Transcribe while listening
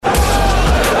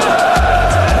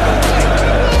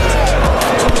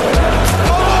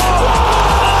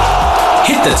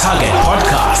the Target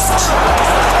Podcast.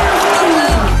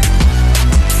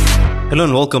 Hello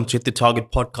and welcome to the Target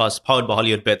Podcast, powered by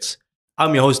Hollywood Bets.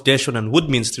 I'm your host, Deshon, and with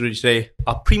me in studio today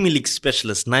are Premier League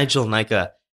specialists Nigel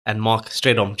Nika and Mark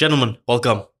Stradom. Gentlemen,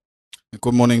 welcome.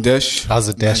 Good morning, Desh. How's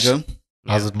it, Desh? Nigel?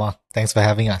 How's it, Mark? Thanks for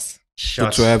having us.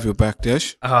 Good to have you back,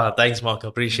 Desh. Thanks, Mark. I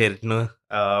appreciate it.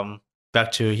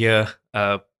 Back to here,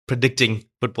 predicting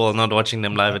football, not watching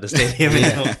them live at the stadium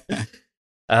anymore.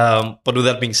 But with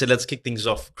that being said, let's kick things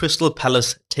off. Crystal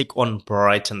Palace take on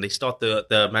Brighton. They start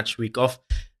the match week off.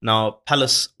 Now,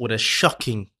 Palace with a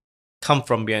shocking come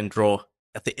from behind draw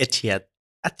at the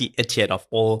Etihad of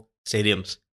all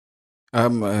stadiums.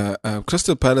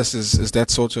 Crystal Palace is that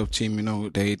sort of team. You know,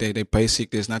 they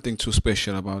basic. There's nothing too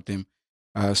special about them.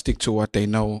 Stick to what they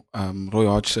know. Roy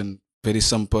Hodgson, very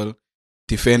simple.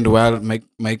 Defend well, make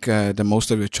the most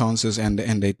of your chances, and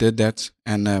they did that.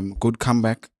 And good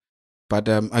comeback. But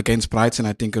against Brighton,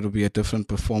 I think it will be a different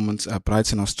performance.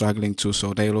 Brighton are struggling too,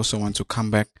 so they'll also want to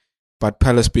come back. But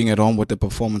Palace being at home with the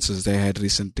performances they had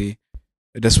recently,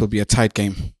 this will be a tight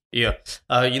game. Yeah.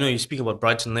 You speak about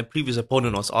Brighton. Their previous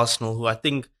opponent was Arsenal, who I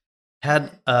think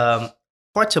had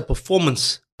quite a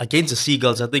performance against the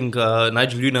Seagulls. I think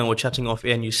Nigel, you and I were chatting off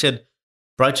air, and you said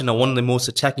Brighton are one of the most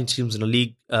attacking teams in the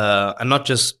league. And not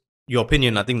just your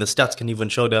opinion, I think the stats can even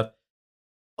show that.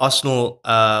 Arsenal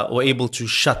were able to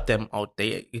shut them out.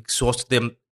 They exhausted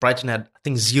them. Brighton had, I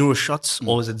think, 0 shots,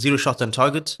 or was it 0 shots on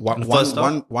target? One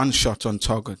shot on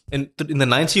target. In the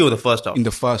 90 or the first half? In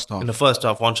the first half. In the first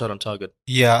half, 1 shot on target.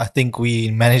 Yeah, I think we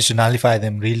managed to nullify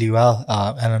them really well.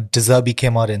 And De Zerbi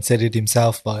came out and said it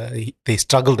himself. They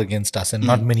struggled against us, and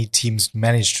not many teams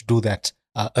managed to do that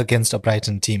against a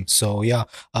Brighton team. So, yeah,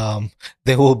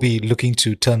 they will be looking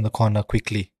to turn the corner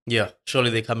quickly. Yeah,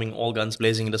 surely they're coming all guns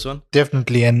blazing in this one.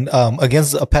 Definitely, and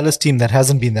against a Palace team that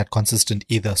hasn't been that consistent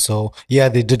either. So yeah,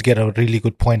 they did get a really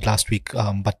good point last week,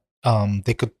 but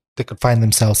they could find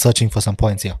themselves searching for some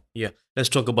points here. Yeah, let's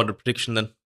talk about the prediction then.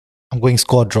 I'm going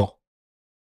score draw.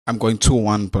 I'm going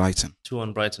 2-1 Brighton.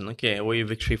 2-1 Brighton. Okay, away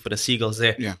victory for the Seagulls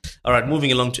there. Yeah. All right,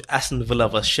 moving along to Aston Villa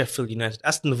versus Sheffield United.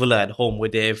 Aston Villa at home, where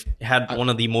they've had one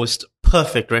of the most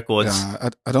perfect records. Yeah,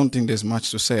 I don't think there's much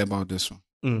to say about this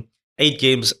one. 8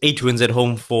 games, 8 wins at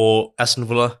home for Aston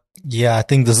Villa. Yeah, I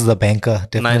think this is a banker,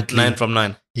 definitely. 9 from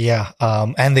 9. Yeah,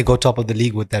 and they go top of the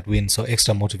league with that win, so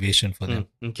extra motivation for them.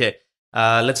 Okay,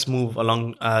 let's move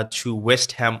along to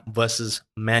West Ham versus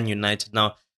Man United.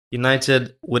 Now,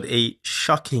 United with a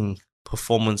shocking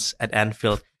performance at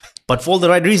Anfield, but for all the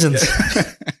right reasons.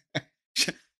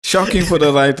 Shocking for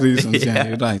the right reasons, yeah,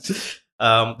 you're right.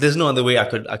 There's no other way I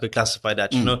could classify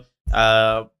that, you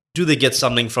know. Do they get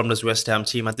something from this West Ham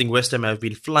team? I think West Ham have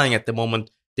been flying at the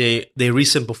moment. Their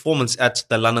recent performance at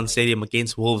the London Stadium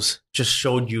against Wolves just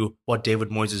showed you what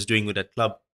David Moyes is doing with that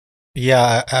club.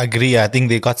 Yeah, I agree. I think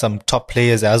they got some top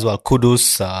players as well.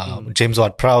 Kudus, James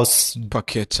Ward-Prowse,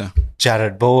 Paqueta,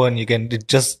 Jared Bowen.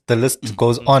 The list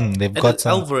goes on. They've got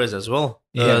some Alvarez as well.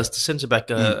 Yeah. The centre back,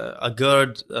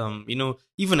 Agard.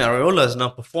 Even Areola is now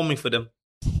performing for them.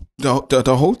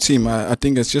 The whole team, I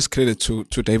think it's just credit to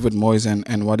David Moyes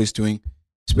and what he's doing,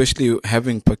 especially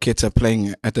having Paqueta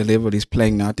playing at the level he's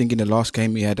playing now. I think in the last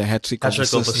game he had a hat-trick of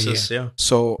assists. Yeah.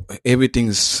 So everything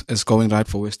is going right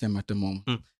for West Ham at the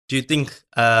moment. Do you think,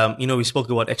 we spoke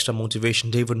about extra motivation,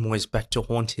 David Moyes back to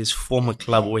haunt his former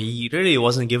club where he really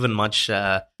wasn't given much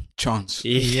chance.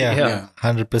 Yeah,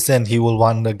 100%. He will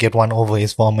want to get one over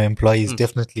his former employees,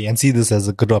 definitely, and see this as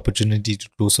a good opportunity to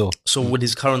do so. So with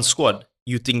his current squad,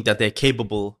 you think that they're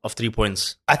capable of 3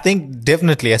 points? I think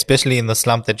definitely, especially in the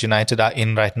slump that United are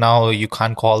in right now, you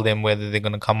can't call them whether they're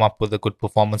going to come up with a good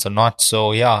performance or not.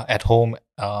 So yeah, at home,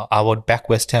 I would back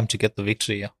West Ham to get the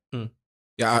victory. Yeah.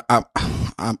 Yeah,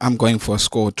 I'm going for a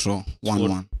score draw,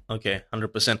 1-1. Okay,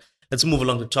 100%. Let's move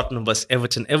along to Tottenham versus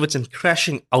Everton. Everton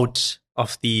crashing out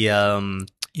of the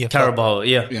Carabao.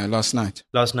 Yeah, last night.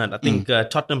 I think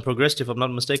Tottenham progressed, if I'm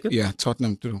not mistaken. Yeah,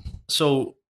 Tottenham through.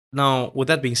 So now, with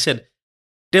that being said,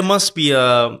 there must be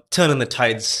a turn in the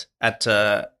tides at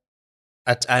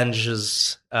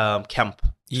Ange's camp,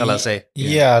 shall I say.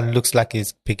 Yeah, looks like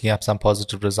he's picking up some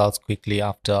positive results quickly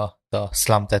after the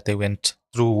slump that they went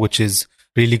through, which is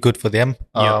really good for them.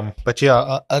 But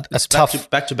yeah, a tough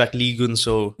back-to-back league win,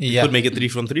 so could make it 3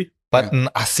 from 3. But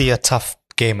I see a tough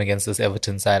game against this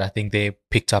Everton side. I think they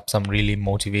picked up some really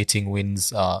motivating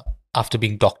wins after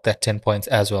being docked at 10 points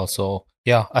as well. So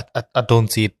yeah, I don't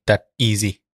see it that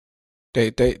easy.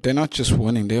 They're not just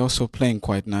winning, they're also playing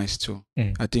quite nice too.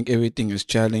 I think everything is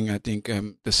gelling. I think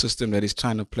the system that he's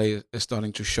trying to play is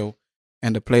starting to show,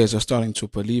 and the players are starting to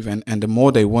believe. And the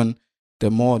more they win,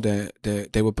 the more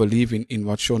they will believe in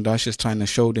what Sean Dyche is trying to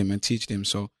show them and teach them.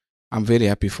 So I'm very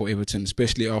happy for Everton,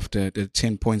 especially after the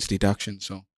 10 points deduction.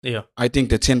 So Yeah. I think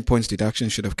the 10 points deduction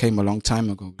should have came a long time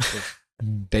ago because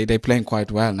they're playing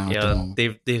quite well now at the Yeah,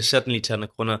 moment. they've certainly turned a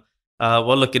corner.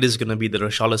 Well, look, it is going to be the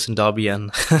Richarlison derby,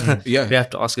 and Yeah. we have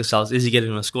to ask ourselves: is he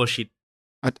getting on a score sheet?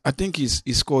 I think he's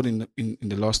scored in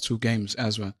the last 2 games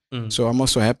as well. So I'm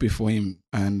also happy for him.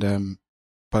 And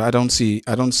but I don't see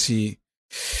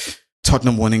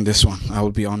Tottenham winning this one. I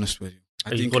will be honest with you.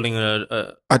 Are you calling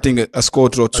I think a score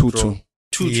draw 2-2.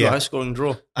 2-2 high scoring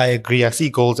draw? I agree. I see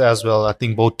goals as well. I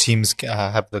think both teams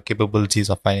have the capabilities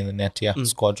of finding the net. Yeah,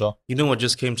 score draw. You know what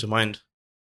just came to mind?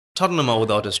 Tottenham are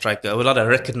without a striker, without a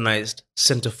recognised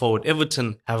centre forward.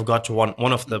 Everton have got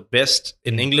one of the best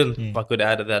in England, if I could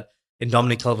add to that, in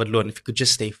Dominic Calvert-Lewin, if he could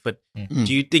just stay fit.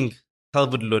 Do you think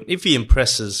Calvert-Lewin, if he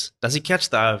impresses, does he catch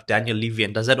the eye of Daniel Levy,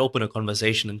 and does that open a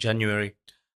conversation in January?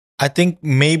 I think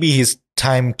maybe his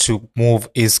time to move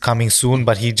is coming soon,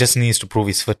 but he just needs to prove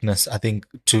his fitness. I think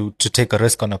to take a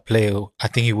risk on a player, I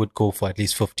think he would go for at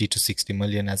least 50 to 60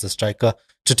 million as a striker.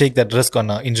 To take that risk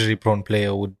on an injury-prone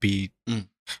player would be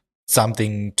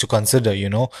something to consider, you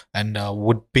know. And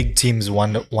would big teams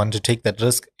want to take that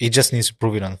risk? He just needs to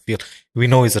prove it on the field. We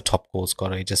know he's a top goal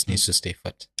scorer. He just needs to stay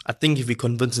fit. I think if he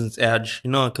convinces Edge, you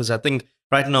know, because I think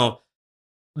right now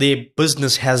their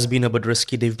business has been a bit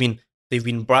risky. They've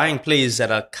been buying players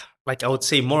that are, like, I would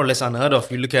say, more or less unheard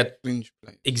of. You look at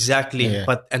exactly,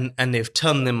 but and they've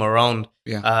turned them around.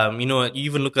 Yeah. You know, you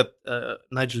even look at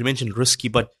Nigel. You mentioned risky,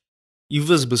 but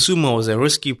Yves Bissouma was a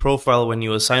risky profile when he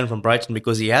was signed from Brighton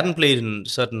because he hadn't played in a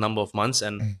certain number of months,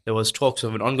 and there was talks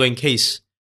of an ongoing case,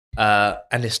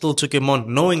 and they still took him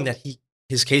on, knowing that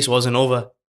his case wasn't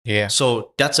over. Yeah.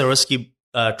 So that's a risky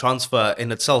transfer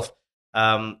in itself.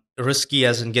 Risky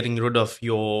as in getting rid of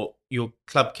your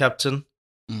club captain,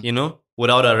 you know,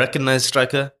 without a recognized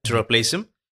striker to replace him.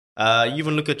 You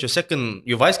even look at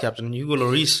your vice captain, Hugo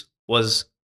Lloris, was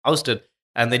ousted,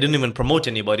 and they didn't even promote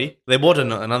anybody. They bought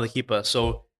another keeper.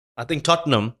 So I think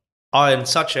Tottenham are in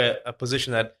such a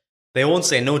position that they won't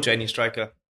say no to any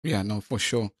striker. Yeah, no, for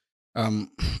sure.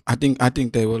 I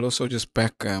think they will also just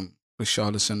back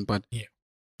Richarlison, but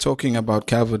talking about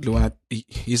Calvert-Lewin,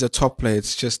 he's a top player.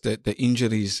 It's just that the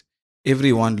injuries,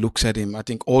 everyone looks at him. I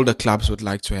think all the clubs would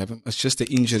like to have him. It's just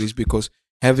the injuries, because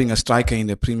having a striker in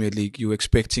the Premier League, you're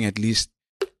expecting at least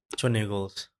 20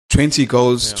 goals. 20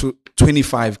 goals to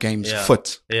 25 games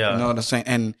fit. Yeah. You know what I'm saying?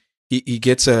 And he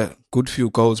gets a good few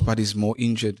goals, but he's more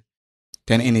injured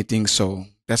than anything. So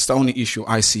that's the only issue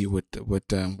I see with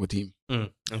him.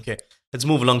 Okay. Let's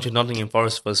move along to Nottingham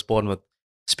Forest versus Bournemouth.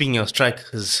 Speaking of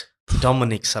strikers,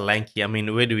 Dominic Solanke. I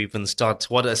mean, where do we even start?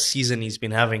 What a season he's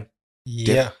been having.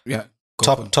 Yeah.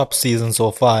 Top season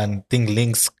so far, and I think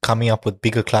links coming up with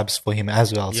bigger clubs for him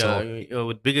as well. Yeah, so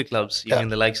with bigger clubs, you mean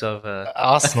the likes of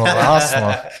Arsenal.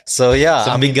 So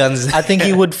yeah, big guns. I think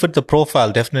he would fit the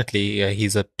profile definitely.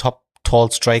 He's a tall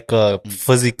striker,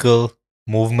 physical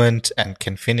movement, and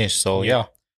can finish. So yeah.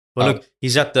 Well, look,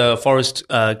 he's at the Forest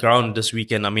ground this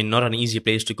weekend. I mean, not an easy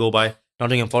place to go by.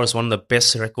 Nottingham Forest, one of the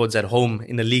best records at home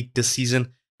in the league this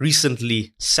season.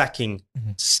 Recently sacking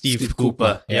Steve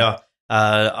Cooper. Yeah.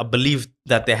 I believe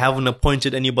that they haven't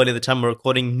appointed anybody at the time of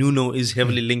recording. Nuno is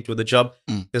heavily linked with the job.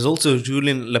 There's also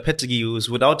Julian Lopetegui, who's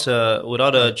without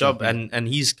a job, and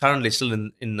he's currently still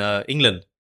in England.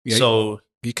 Yeah, so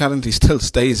he currently still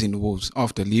stays in Wolves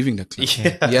after leaving the club.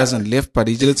 Yeah. He hasn't left, but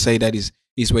he did say that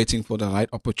he's waiting for the right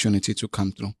opportunity to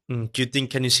come through. Do you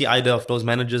think, can you see either of those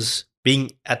managers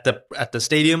being at the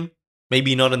stadium?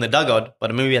 Maybe not in the dugout,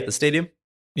 but maybe at the stadium?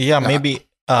 Yeah, maybe.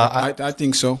 I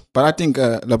think so. But I think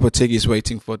Lopetegui is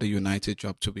waiting for the United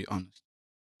job, to be honest.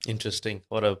 Interesting.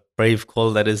 What a brave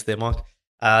call that is there, Mark.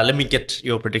 Let me get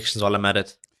your predictions while I'm at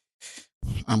it.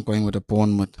 I'm going with a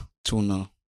Bournemouth 2-0.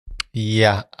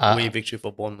 Yeah. Away victory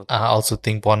for Bournemouth. I also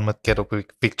think Bournemouth get a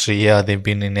quick victory. Yeah, they've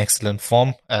been in excellent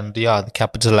form. And yeah, they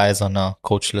capitalize on a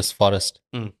coachless Forest.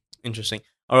 Interesting.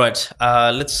 All right.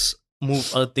 Let's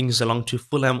move other things along to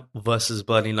Fulham versus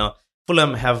Burnley now.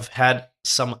 Fulham have had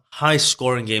some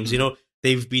high-scoring games. You know,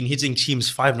 they've been hitting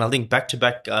teams 5-0. I think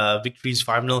back-to-back victories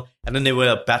 5-0. And then they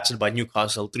were battered by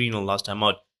Newcastle 3-0 last time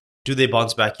out. Do they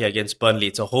bounce back here against Burnley?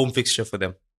 It's a home fixture for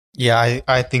them. Yeah,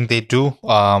 I think they do.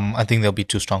 I think they'll be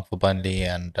too strong for Burnley.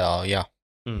 And yeah.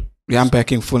 Yeah, I'm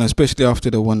backing Fulham, especially after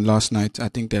the one last night. I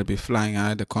think they'll be flying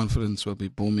high. The confidence will be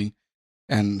booming.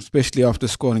 And especially after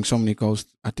scoring so many goals,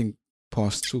 I think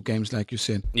past 2 games, like you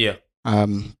said. Yeah.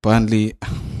 Burnley,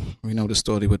 we know the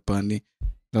story with Burnley.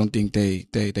 I don't think they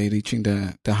reaching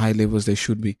the high levels they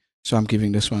should be. So I'm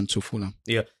giving this one to Fulham.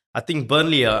 Yeah, I think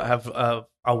Burnley have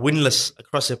are winless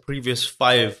across their previous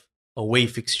 5 away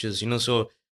fixtures. So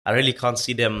I really can't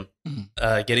see them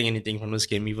getting anything from this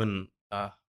game, even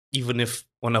if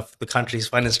one of the country's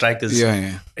finest strikers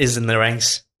is in the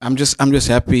ranks. I'm just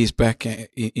happy he's back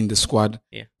in the squad.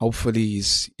 Yeah. Hopefully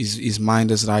his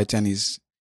mind is right and he's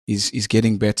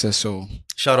getting better. So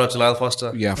shout out to Lyle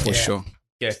Foster. Yeah, for sure.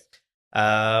 Okay.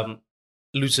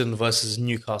 Luton versus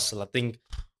Newcastle. I think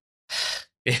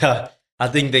the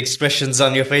expressions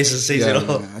on your faces says it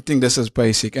all. Yeah. I think this is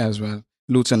basic as well.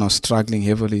 Luton are struggling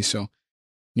heavily, so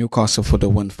Newcastle for the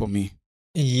win for me.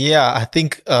 Yeah, I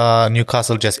think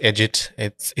Newcastle just edge it.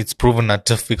 It's proven a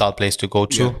difficult place to go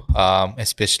to,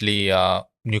 especially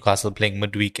Newcastle playing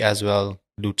midweek as well.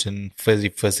 Luton, very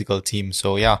physical team.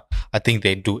 So yeah, I think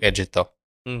they do edge it though.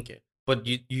 Okay, but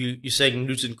you saying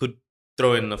Luton could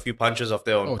throw in a few punches of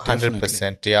their own?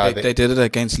 100%. Yeah, they did it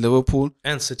against Liverpool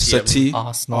and City,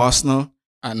 Arsenal,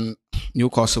 and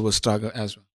Newcastle will struggle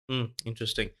as well.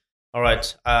 Interesting. All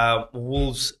right,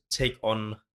 Wolves take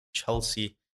on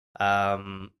Chelsea.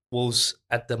 Wolves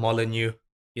at the Molineux,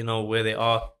 where they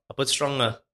are a bit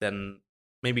stronger than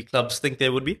maybe clubs think they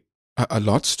would be. A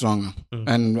lot stronger.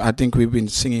 And I think we've been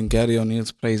singing Gary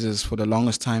O'Neill's praises for the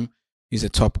longest time. He's a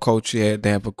top coach here.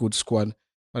 They have a good squad.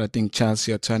 But I think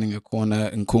Chelsea are turning a corner.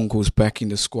 Nkunku's back in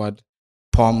the squad.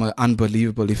 Palmer,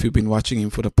 unbelievable. If you've been watching him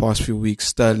for the past few weeks,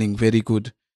 Sterling, very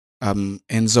good.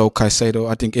 Enzo, Caicedo,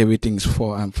 I think everything's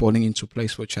falling into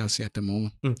place for Chelsea at the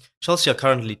moment. Chelsea are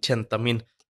currently 10th. I mean,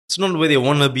 it's not where they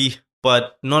want to be,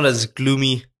 but not as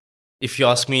gloomy, if you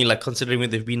ask me, like considering where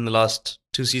they've been in the last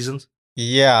 2 seasons.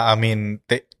 Yeah, I mean,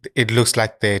 it looks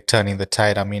like they're turning the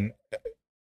tide. I mean,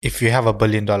 if you have $1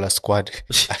 billion squad,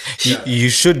 you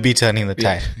should be turning the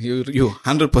tide. You're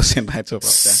 100% right about that.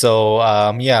 So,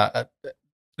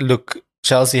 look,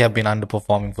 Chelsea have been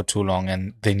underperforming for too long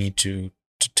and they need to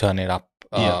turn it up.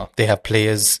 They have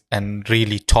players and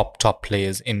really top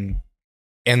players in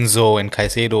Enzo and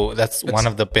Caicedo. That's one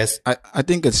of the best. I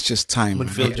think it's just time.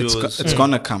 It's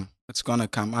going to come. It's going to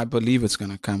come. I believe it's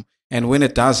going to come. And when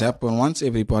it does happen, once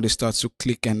everybody starts to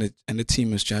click and the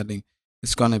team is gelling,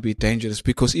 it's going to be dangerous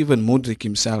because even Mudryk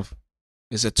himself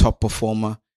is a top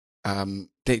performer.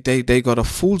 They got a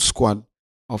full squad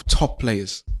of top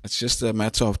players. It's just a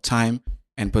matter of time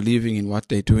and believing in what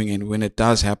they're doing. And when it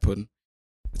does happen,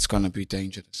 it's going to be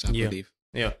dangerous, I believe.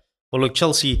 Yeah. Well, look,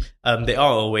 Chelsea, they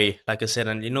are away, like I said,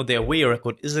 and their away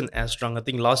record isn't as strong. I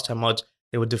think last time out,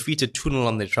 they were defeated 2-0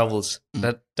 on their travels.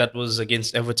 That was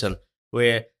against Everton,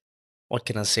 where, what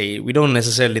can I say? We don't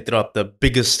necessarily throw up the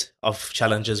biggest of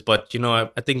challenges, but, I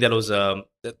think that was their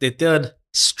 3rd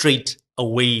straight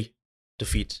away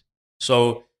defeat.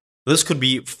 So this could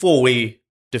be 4 away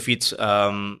defeats.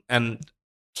 And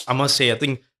I must say, I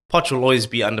think Poch will always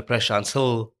be under pressure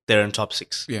until they're in top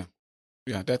 6. Yeah,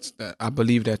 I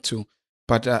believe that too.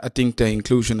 But I think the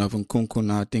inclusion of Nkunku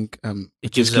now, I think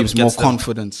it just gives more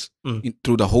confidence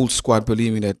through the whole squad,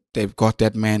 believing that they've got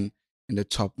that man in the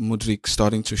top. Mudryk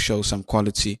starting to show some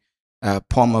quality.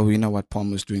 Palmer, we know what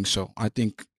Palmer's doing. So I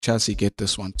think Chelsea get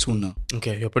this one 2-0.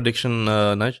 Okay, your prediction,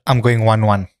 Nigel? I'm going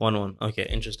 1-1. 1-1. Okay,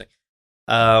 interesting.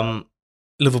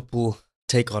 Liverpool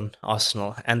take on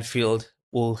Arsenal. Anfield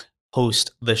will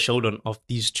host the showdown of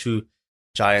these two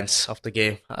giants of the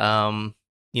game.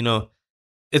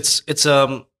 It's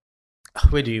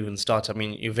where do you even start? I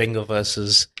mean, Wenger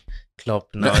versus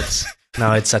Klopp. Now it's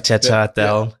Arteta at the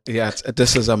helm. Yeah,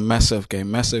 this is a massive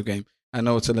game. I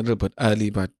know it's a little bit early,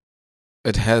 but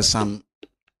it has some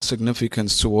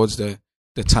significance towards the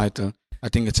title. I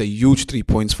think it's a huge 3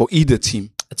 points for either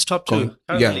team. It's top 2.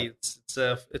 Currently,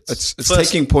 it's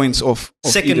taking points off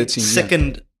either team.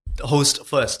 Second host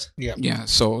first. Yeah.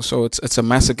 So it's a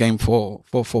massive game for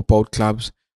both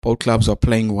clubs. Both clubs are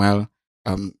playing well.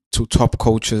 2 top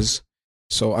coaches.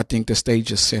 So I think the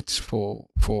stage is set for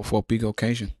a big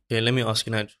occasion. Okay, let me ask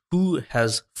you now: who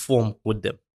has form with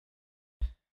them?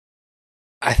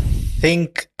 I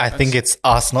think it's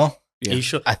Arsenal. Yeah. Are you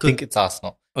sure? I think it's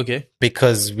Arsenal. Okay,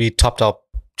 because we topped up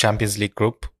Champions League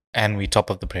group and we top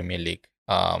up the Premier League.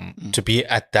 To be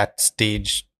at that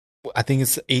stage, I think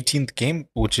it's the 18th game,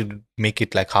 which would make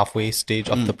it like halfway stage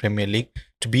of the Premier League.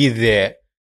 To be there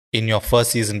in your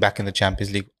first season back in the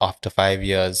Champions League after 5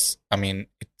 years, I mean,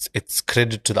 it's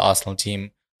credit to the Arsenal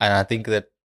team. And I think that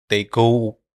they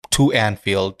go to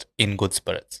Anfield in good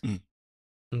spirits.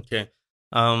 Okay.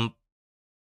 I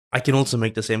can also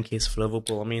make the same case for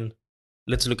Liverpool. I mean,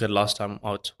 let's look at last time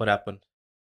out. What happened?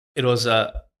 It was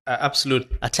an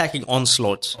absolute attacking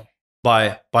onslaught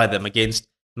by them against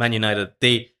Man United.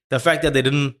 The fact that they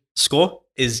didn't score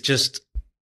is just,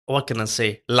 what can I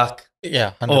say, luck.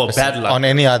 Yeah, 100%. Or bad luck. On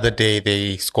any other day,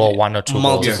 they score one or two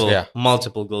multiple goals. Yeah.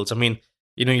 multiple goals. I mean,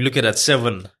 you look at that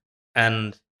 7,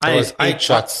 and There was 8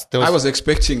 shots. I was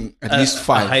expecting at least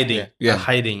 5. A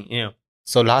hiding. Yeah.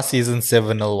 So last season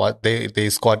 7-0, they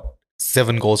scored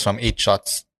 7 goals from 8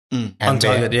 shots. Mm. On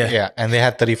target, Yeah, and they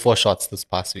had 34 shots this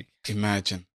past week.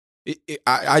 Imagine.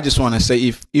 I just want to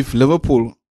say, if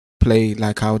Liverpool play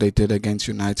like how they did against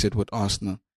United with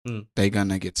Arsenal, they're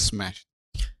gonna get smashed.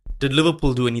 Did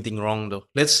Liverpool do anything wrong though?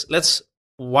 Let's.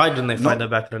 Why didn't they find a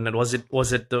back net? Was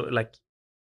it like?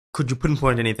 Could you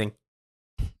pinpoint anything?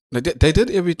 They did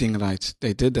everything right.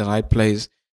 They did the right plays.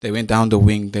 They went down the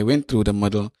wing. They went through the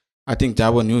middle. I think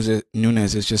Darwin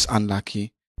Núñez is just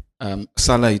unlucky.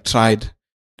 Salah, he tried.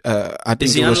 I think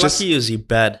is he it was unlucky or is he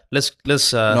bad? Let's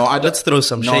throw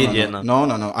some shade here now. No.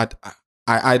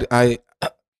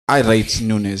 I rate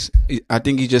Núñez. I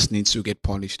think he just needs to get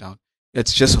polished out.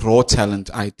 It's just raw talent,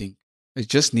 I think. It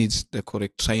just needs the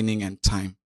correct training and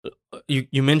time.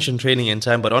 You mentioned training and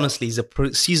time, but honestly, he's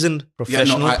a seasoned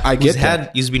professional. Yeah, no, I get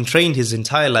that. He's been trained his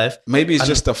entire life. Maybe it's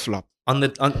just a flop.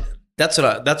 That's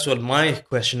what my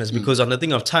question is, because on the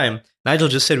thing of time, Nigel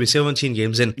just said we're 17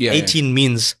 games in. 18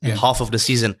 means half of the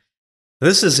season.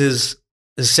 This is his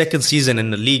second season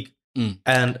in the league,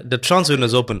 and the transfer window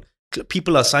is open.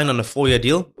 People are signed on a 4-year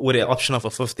deal with the option of a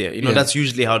 5th year. That's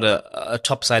usually how a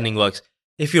top signing works.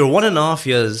 If you're 1.5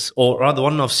 years, or rather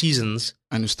 1.5 seasons,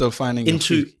 and you're still finding and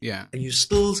you're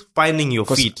still finding your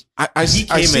feet. I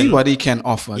see what he can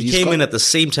offer. He came in at the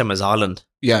same time as Haaland.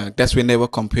 Yeah, that's when they were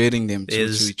comparing them to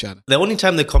each other. The only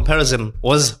time the comparison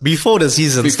was before the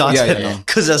season started.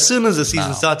 Because as soon as the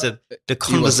season started, the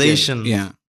conversation.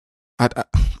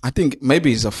 I think maybe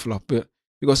he's a flop.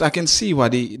 Because I can see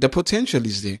what the potential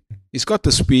is there. He's got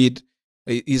the speed.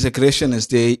 His aggression is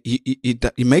there.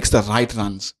 He makes the right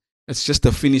runs. It's just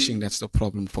the finishing that's the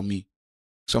problem for me.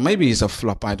 So maybe he's a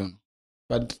flop. I don't know.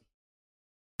 But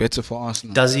better for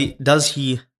Arsenal. Does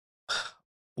he,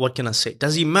 what can I say?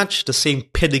 Does he match the same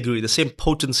pedigree, the same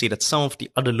potency that some of the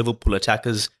other Liverpool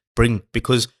attackers bring?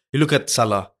 Because you look at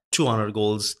Salah, 200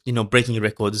 goals, breaking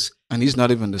records. And he's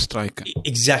not even the striker.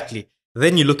 Exactly.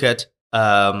 Then you look at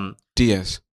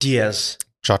Diaz.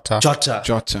 Jota.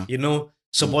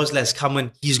 So Bosley has come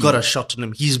in. He's got a shot on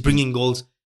him. He's bringing goals.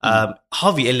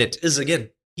 Harvey Elliott is, again,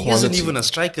 he isn't even a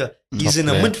striker. He's in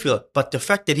a midfield. But the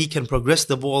fact that he can progress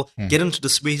the ball, get into the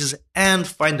spaces, and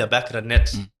find a back of the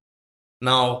net.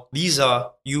 Now, these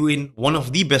are you in one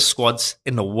of the best squads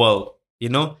in the world.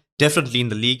 Definitely in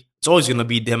the league. It's always going to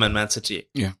be them and Man City.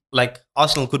 Yeah. Like,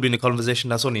 Arsenal could be in the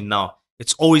conversation. That's only now.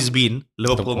 It's always been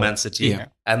Liverpool, Man City,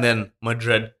 and then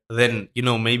Madrid, then,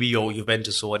 maybe your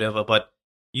Juventus or whatever. But,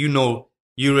 you're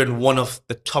in one of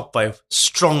the top 5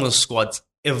 strongest squads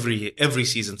every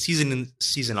season in,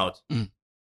 season out.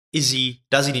 Does he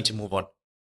need to move on?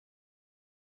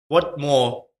 What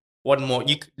more?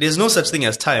 There's no such thing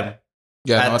as time.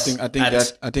 Yeah, I think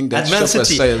that at Man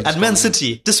City. At Man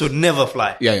City, this would never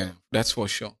fly. Yeah, that's for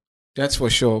sure.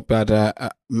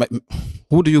 But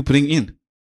who do you bring in?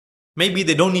 Maybe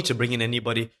they don't need to bring in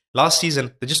anybody. Last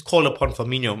season, they just called upon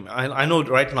Firmino. I know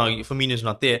right now Firmino's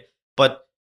not there, but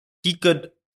he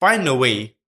could find a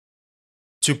way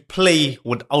to play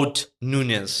without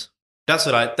Núñez. That's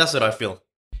what I feel.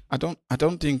 I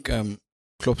don't think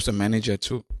Klopp's the manager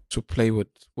to play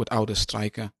without a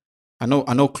striker. I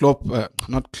know Klopp,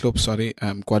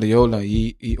 Guardiola.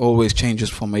 He always changes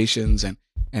formations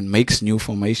and makes new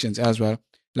formations as well.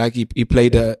 Like he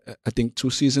played, I think 2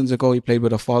 seasons ago, he played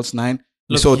with a false 9.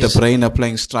 We saw De Bruyne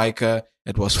playing striker.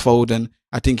 It was Foden.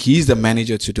 I think he's the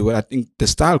manager to do it. I think the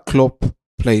style Klopp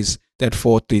plays, that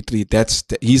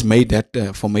 4-3-3, he's made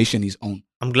that formation his own.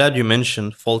 I'm glad you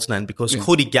mentioned false 9 because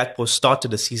Cody Gakpo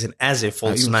started the season as a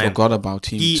false 9. I forgot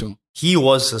about him too. He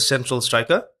was a central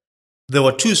striker. There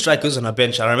were 2 strikers on a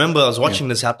bench. I remember I was watching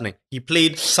this happening. He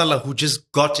played Salah, who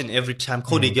just got in every time.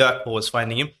 Cody Gakpo was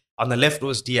finding him. On the left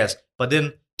was Diaz. But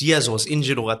then Diaz was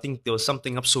injured, or I think there was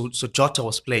something up. So Jota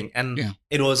was playing. And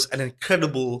it was an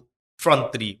incredible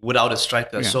front 3 without a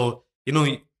striker. Yeah. So,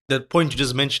 the point you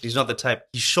just mentioned, he's not the type.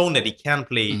 He's shown that he can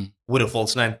play with a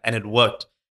false 9, and it worked.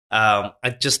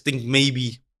 I just think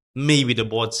maybe the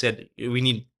board said we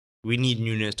need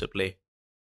Núñez to play.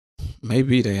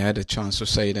 Maybe they had a chance to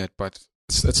say that, but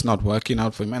it's not working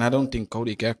out for him. And I don't think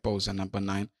Cody Gakpo is a number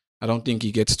 9. I don't think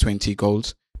he gets 20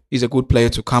 goals. He's a good player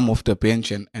to come off the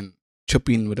bench and chip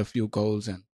in with a few goals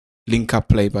and link up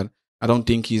play, but I don't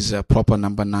think he's a proper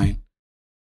number 9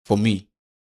 for me.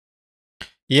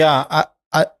 Yeah,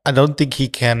 I don't think he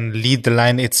can lead the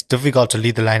line. It's difficult to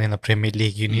lead the line in the Premier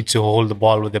League. You need to hold the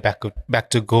ball with the back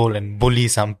to goal and bully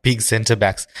some big centre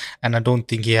backs. And I don't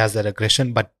think he has that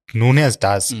aggression, but Nunes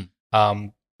does.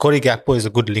 Corey Gakpo is a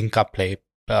good link-up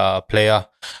player.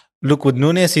 Look, with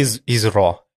Nunes, he's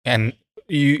raw, and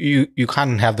you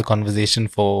can't have the conversation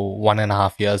for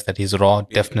 1.5 years that he's raw.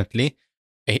 Definitely,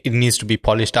 it needs to be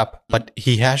polished up. But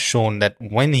he has shown that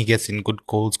when he gets in good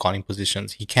goal scoring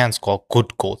positions, he can score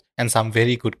good goals and some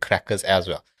very good crackers as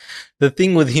well. The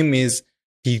thing with him is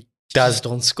he just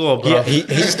don't score, bro. Yeah, he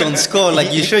just don't score.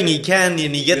 Like you're showing he can,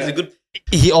 and he gets a good.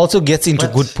 He also gets into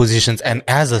good positions, and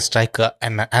as a striker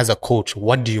and as a coach,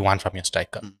 what do you want from your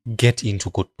striker? Get into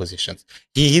good positions.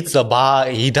 He hits the bar.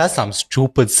 He does some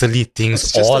stupid, silly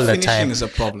things all the time. Is a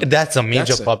problem. That's a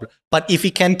major problem. But if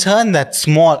he can turn that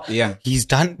small, he's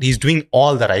doing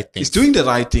all the right things. He's doing the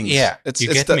right things. Yeah,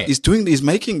 He's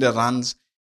making the runs.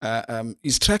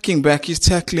 He's tracking back. He's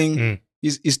tackling.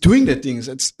 He's doing the things.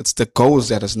 It's the goals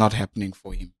that is not happening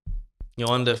for him. You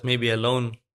wonder if maybe a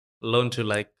loan to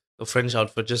like a French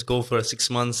outfit, just go for 6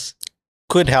 months.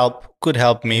 Could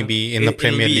help maybe in the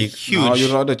Premier League. Huge. No,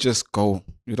 you'd rather just go.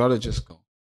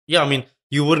 Yeah, I mean,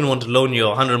 you wouldn't want to loan your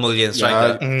 100 million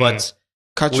striker, but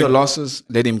cut your losses,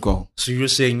 let him go. So you're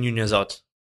saying Nunez out?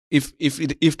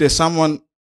 If there's someone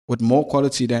with more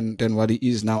quality than what he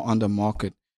is now on the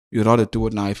market, you'd rather do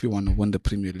it now if you want to win the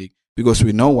Premier League, because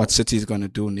we know what City is going to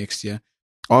do next year.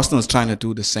 Arsenal is trying to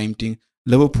do the same thing.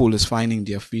 Liverpool is finding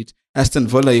their feet. Aston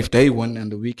Villa, if they win on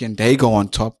the weekend, they go on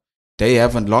top. They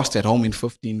haven't lost at home in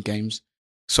 15 games.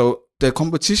 So the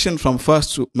competition from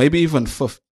first to maybe even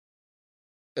fifth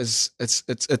it's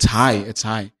high. It's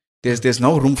high. There's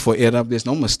no room for error. There's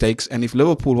no mistakes. And if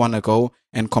Liverpool want to go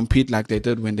and compete like they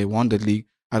did when they won the league,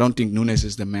 I don't think Nunes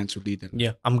is the man to lead them.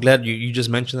 Yeah, I'm glad you just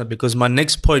mentioned that, because my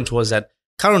next point was that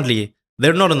currently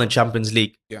they're not in the Champions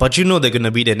League, but you know they're going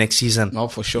to be there next season. No,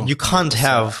 for sure. You can't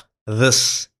have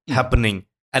this happening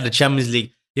at the Champions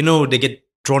League. You know, they get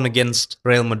drawn against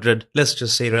Real Madrid. Let's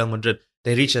just say Real Madrid.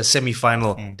 They reach a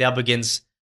semi-final. They're up against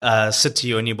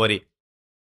City or anybody.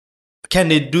 Can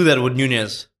they do that with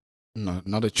Nunez? No,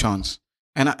 not a chance.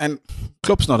 And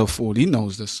Klopp's not a fool. He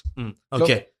knows this.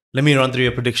 Okay, let me run through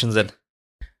your predictions then.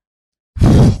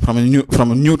 From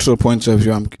a neutral point of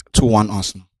view, I'm 2-1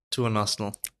 Arsenal. 2-1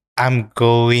 Arsenal. I'm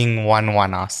going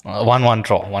 1-1 Arsenal. 1-1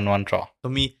 draw. 1-1 draw. For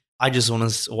me, I just want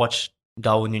to watch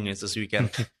Darwin Nunez this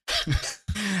weekend.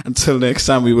 Until next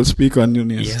time, we will speak on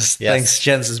Nunez. Yes. Thanks,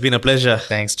 gents. It's been a pleasure.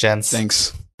 Thanks, gents.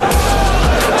 Thanks.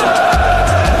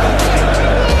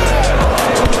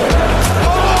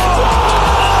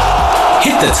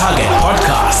 Hit the Target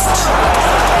Podcast.